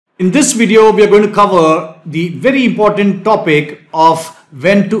In this video, we are going to cover the very important topic of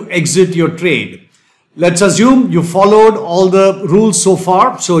when to exit your trade. Let's assume you followed all the rules so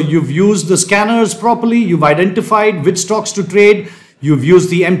far. So you've used the scanners properly, you've identified which stocks to trade, you've used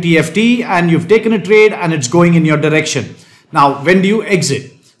the MTFT and you've taken a trade and it's going in your direction. Now, when do you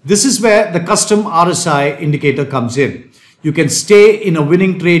exit? This is where the custom RSI indicator comes in. You can stay in a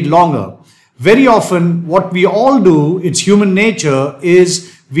winning trade longer. Very often, what we all do, it's human nature,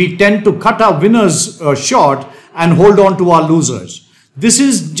 is we tend to cut our winners short and hold on to our losers. This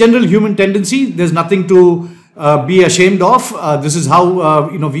is general human tendency. There's nothing to be ashamed of. This is how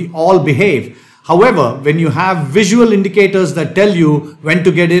we all behave. However, when you have visual indicators that tell you when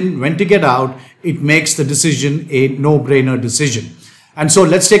to get in, when to get out, it makes the decision a no-brainer decision. And so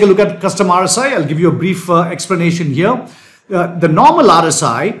let's take a look at custom RSI. I'll give you a brief explanation here. The normal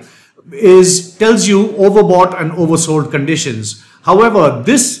RSI tells you overbought and oversold conditions. However,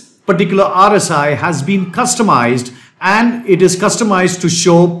 this particular RSI has been customized and it is customized to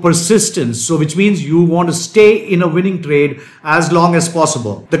show persistence. So which means you want to stay in a winning trade as long as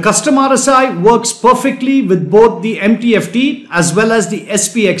possible. The custom RSI works perfectly with both the MTFT as well as the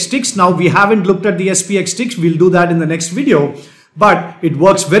SPX ticks. Now we haven't looked at the SPX ticks. We'll do that in the next video, but it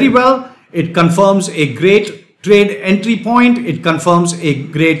works very well. It confirms a great trade entry point. It confirms a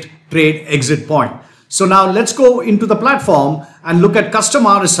great trade exit point. So now let's go into the platform and look at custom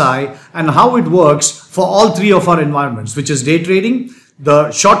RSI and how it works for all three of our environments, which is day trading,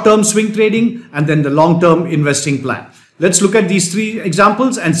 the short-term swing trading, and then the long-term investing plan. Let's look at these three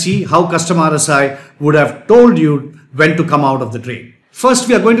examples and see how custom RSI would have told you when to come out of the trade. First,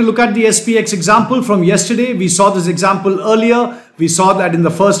 we are going to look at the SPX example from yesterday. We saw this example earlier. We saw that in the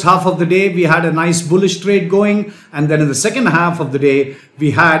first half of the day, we had a nice bullish trade going. And then in the second half of the day,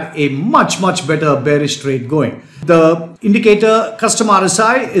 we had a much better bearish trade going. The indicator custom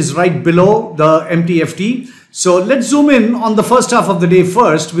RSI is right below the MTFT. So let's zoom in on the first half of the day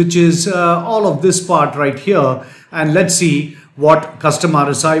first, which is all of this part right here. And let's see what custom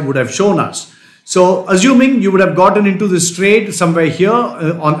RSI would have shown us. So assuming you would have gotten into this trade somewhere here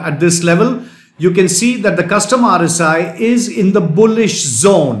at this level, you can see that the custom RSI is in the bullish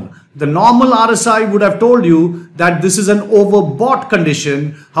zone. The normal RSI would have told you that this is an overbought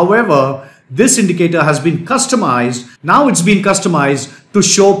condition. However, this indicator has been customized. Now it's been customized to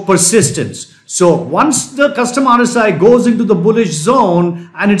show persistence. So once the custom RSI goes into the bullish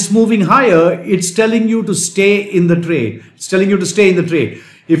zone and it's moving higher, it's telling you to stay in the trade. It's telling you to stay in the trade.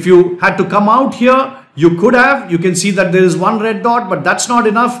 If you had to come out here, you could have. You can see that there is one red dot, but that's not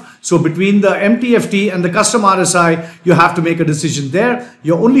enough. So between the MTFT and the custom RSI, you have to make a decision there.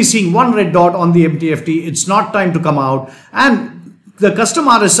 You're only seeing one red dot on the MTFT. It's not time to come out. And the custom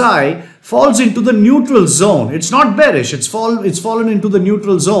RSI falls into the neutral zone. It's not bearish. It's fallen into the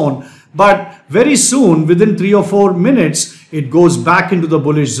neutral zone. But very soon, within 3 or 4 minutes, it goes back into the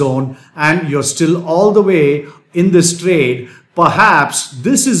bullish zone and you're still all the way in this trade. Perhaps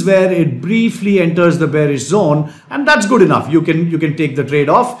this is where it briefly enters the bearish zone, and that's good enough. You can take the trade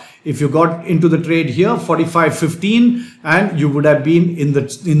off. If you got into the trade here 45.15 and you would have been in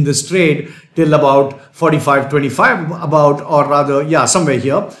this trade till about 45.25, somewhere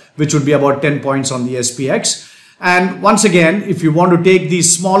here, which would be about 10 points on the SPX. And once again, if you want to take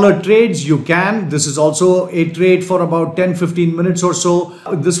these smaller trades, you can. This is also a trade for about 10-15 minutes or so.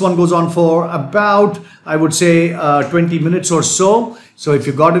 This one goes on for about, I would say, 20 minutes or so. So if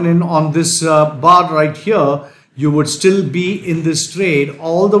you gotten in on this bar right here, you would still be in this trade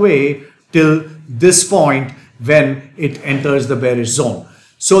all the way till this point when it enters the bearish zone.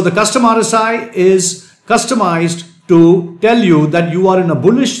 So the custom RSI is customized to tell you that you are in a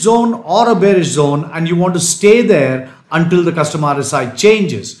bullish zone or a bearish zone and you want to stay there until the custom RSI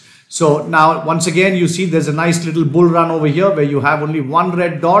changes. So now once again you see there's a nice little bull run over here where you have only one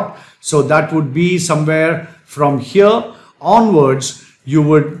red dot. So that would be somewhere from here onwards you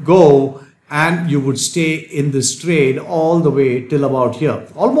would go and you would stay in this trade all the way till about here.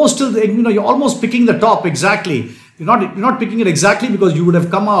 Almost till you're almost picking the top exactly. You're not picking it exactly because you would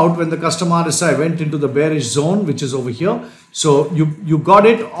have come out when the custom RSI went into the bearish zone, which is over here. So you got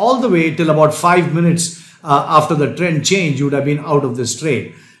it all the way till about 5 minutes after the trend change, you would have been out of this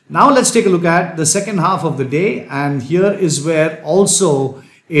trade. Now let's take a look at the second half of the day. And here is where also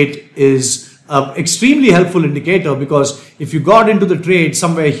it is an extremely helpful indicator, because if you got into the trade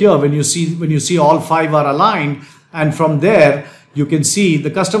somewhere here, when you see all 5 are aligned, and from there, you can see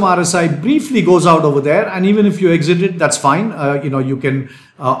the custom RSI briefly goes out over there, and even if you exit it, that's fine. You can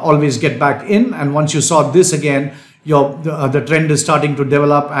always get back in, and once you saw this again, the trend is starting to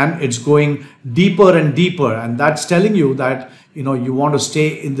develop and it's going deeper and deeper, and that's telling you that you want to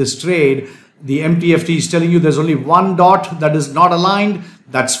stay in this trade. The MTFT is telling you there's only one dot that is not aligned.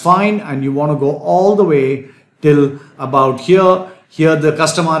 That's fine. And you want to go all the way till about here. Here the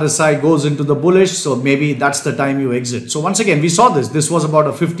custom RSI goes into the bullish. So maybe that's the time you exit. So once again, we saw this. This was about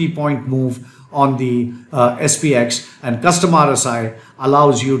a 50-point move on the SPX, and custom RSI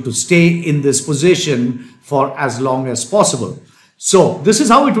allows you to stay in this position for as long as possible. So this is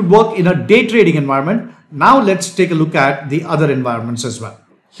how it would work in a day trading environment. Now let's take a look at the other environments as well.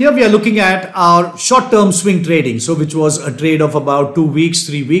 Here we are looking at our short-term swing trading, so which was a trade of about 2 weeks,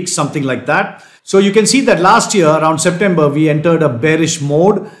 3 weeks, something like that. So you can see that last year around September, we entered a bearish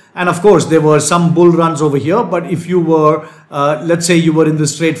mode. And of course, there were some bull runs over here. But if you were, let's say you were in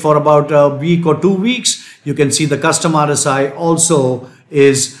this trade for about a week or 2 weeks, you can see the custom RSI also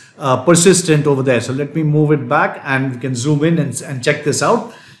is persistent over there. So let me move it back and we can zoom in and check this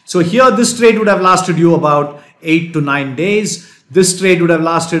out. So here, this trade would have lasted you about 8 to 9 days. This trade would have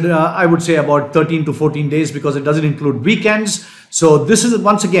lasted, I would say, about 13 to 14 days because it doesn't include weekends. So this is,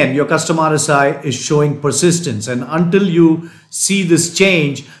 once again, your custom RSI is showing persistence. And until you see this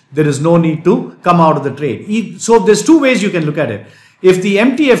change, there is no need to come out of the trade. So there's two ways you can look at it. If the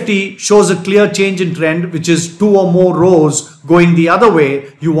MTFT shows a clear change in trend, which is 2 or more rows going the other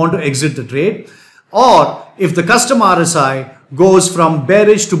way, you want to exit the trade. Or if the custom RSI goes from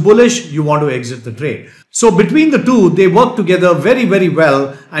bearish to bullish, you want to exit the trade. So between the two, they work together very, very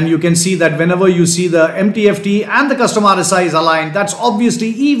well. And you can see that whenever you see the MTFT and the custom RSI is aligned, that's obviously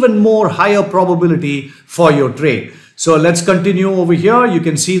even more higher probability for your trade. So let's continue over here. You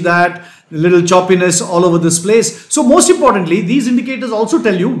can see that little choppiness all over this place. So most importantly, these indicators also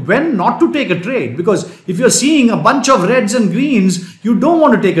tell you when not to take a trade, because if you're seeing a bunch of reds and greens, you don't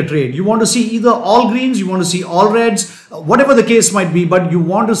want to take a trade. You want to see either all greens, you want to see all reds, whatever the case might be, but you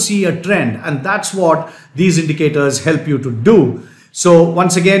want to see a trend. And that's what these indicators help you to do. So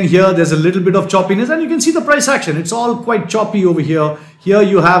once again, here there's a little bit of choppiness and you can see the price action. It's all quite choppy over here. Here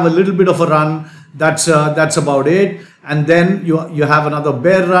you have a little bit of a run. That's about it. And then you have another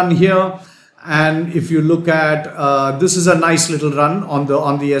bear run here. And if you look at, this is a nice little run on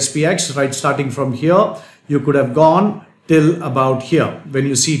the SPX, right? Starting from here, you could have gone till about here when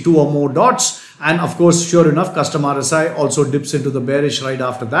you see 2 or more dots. And of course, sure enough, custom RSI also dips into the bearish right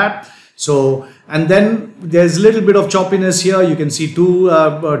after that. So, and then there's a little bit of choppiness here. You can see two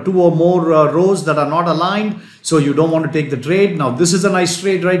or more rows that are not aligned. So you don't want to take the trade. Now, this is a nice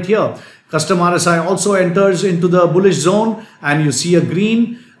trade right here. Custom RSI also enters into the bullish zone and you see a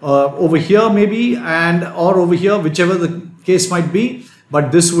green over here maybe or over here, whichever the case might be.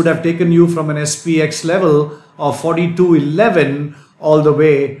 But this would have taken you from an SPX level of 42.11 all the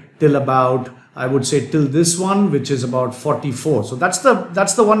way till about, I would say, till this one, which is about 44. So that's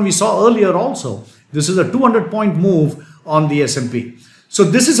the one we saw earlier also. This is a 200-point move on the S&P. So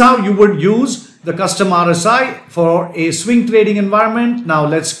this is how you would use the custom RSI for a swing trading environment. Now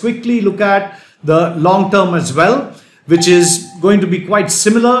let's quickly look at the long term as well, which is going to be quite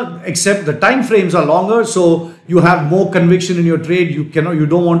similar, except the time frames are longer. So you have more conviction in your trade. You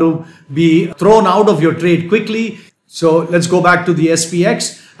don't want to be thrown out of your trade quickly. So let's go back to the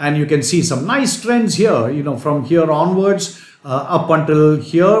SPX. And you can see some nice trends here, from here onwards up until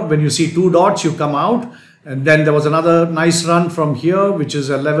here. When you see 2 dots, you come out. And then there was another nice run from here, which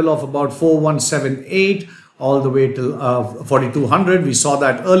is a level of about 4178 all the way till 4200. We saw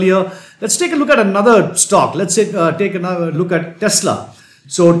that earlier. Let's take a look at another stock. Let's say, take another look at Tesla.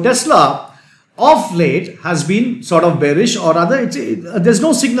 So Tesla of late has been sort of bearish, or rather there's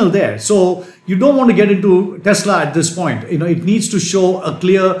no signal there. So you don't want to get into Tesla at this point. It needs to show a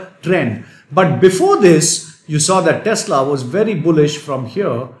clear trend. But before this, you saw that Tesla was very bullish from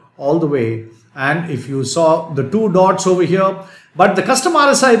here all the way. And if you saw the 2 dots over here, but the custom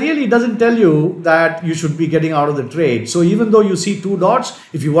RSI really doesn't tell you that you should be getting out of the trade. So even though you see 2 dots,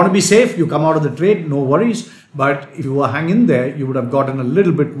 if you want to be safe, you come out of the trade, no worries. But if you were hanging there, you would have gotten a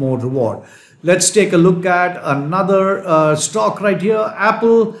little bit more reward. Let's take a look at another stock right here,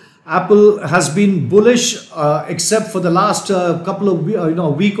 Apple. Apple has been bullish, except for the last couple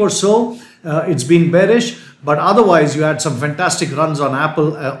of week or so. It's been bearish, but otherwise you had some fantastic runs on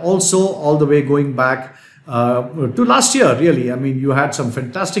Apple, also all the way going back to last year. Really, I mean, you had some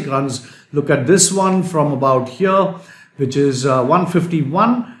fantastic runs. Look at this one from about here, which is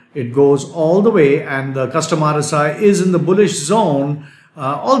 151. It goes all the way, and the custom RSI is in the bullish zone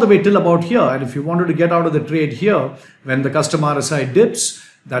all the way till about here. And if you wanted to get out of the trade here, when the custom RSI dips,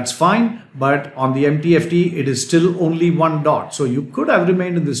 that's fine. But on the MTFT, it is still only 1 dot. So you could have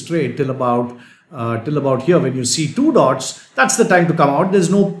remained in this trade till about here. When you see 2 dots, that's the time to come out. There's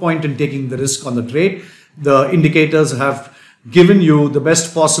no point in taking the risk on the trade. The indicators have given you the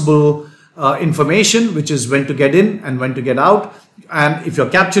best possible information, which is when to get in and when to get out. And if you're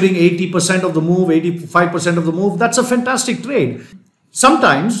capturing 80% of the move, 85% of the move, that's a fantastic trade.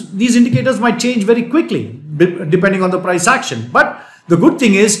 Sometimes these indicators might change very quickly depending on the price action. But the good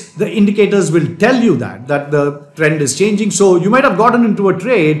thing is the indicators will tell you that the trend is changing. So you might have gotten into a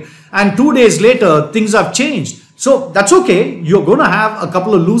trade and 2 days later things have changed. So that's okay. You're going to have a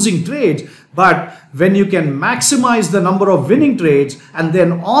couple of losing trades. But when you can maximize the number of winning trades, and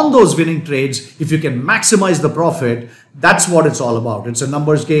then on those winning trades, if you can maximize the profit, that's what it's all about. It's a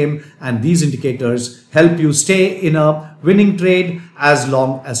numbers game, and these indicators help you stay in a winning trade as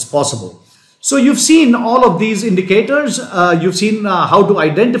long as possible. So you've seen all of these indicators. You've seen how to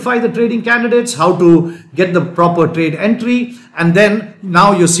identify the trading candidates, how to get the proper trade entry, and then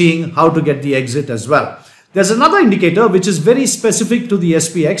now you're seeing how to get the exit as well. There's another indicator which is very specific to the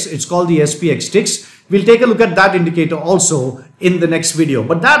SPX. It's called the SPX ticks. We'll take a look at that indicator also in the next video.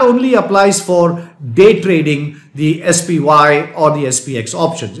 But that only applies for day trading the SPY or the SPX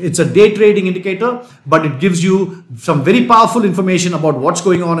options. It's a day trading indicator, but it gives you some very powerful information about what's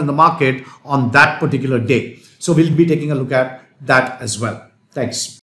going on in the market on that particular day. So we'll be taking a look at that as well. Thanks.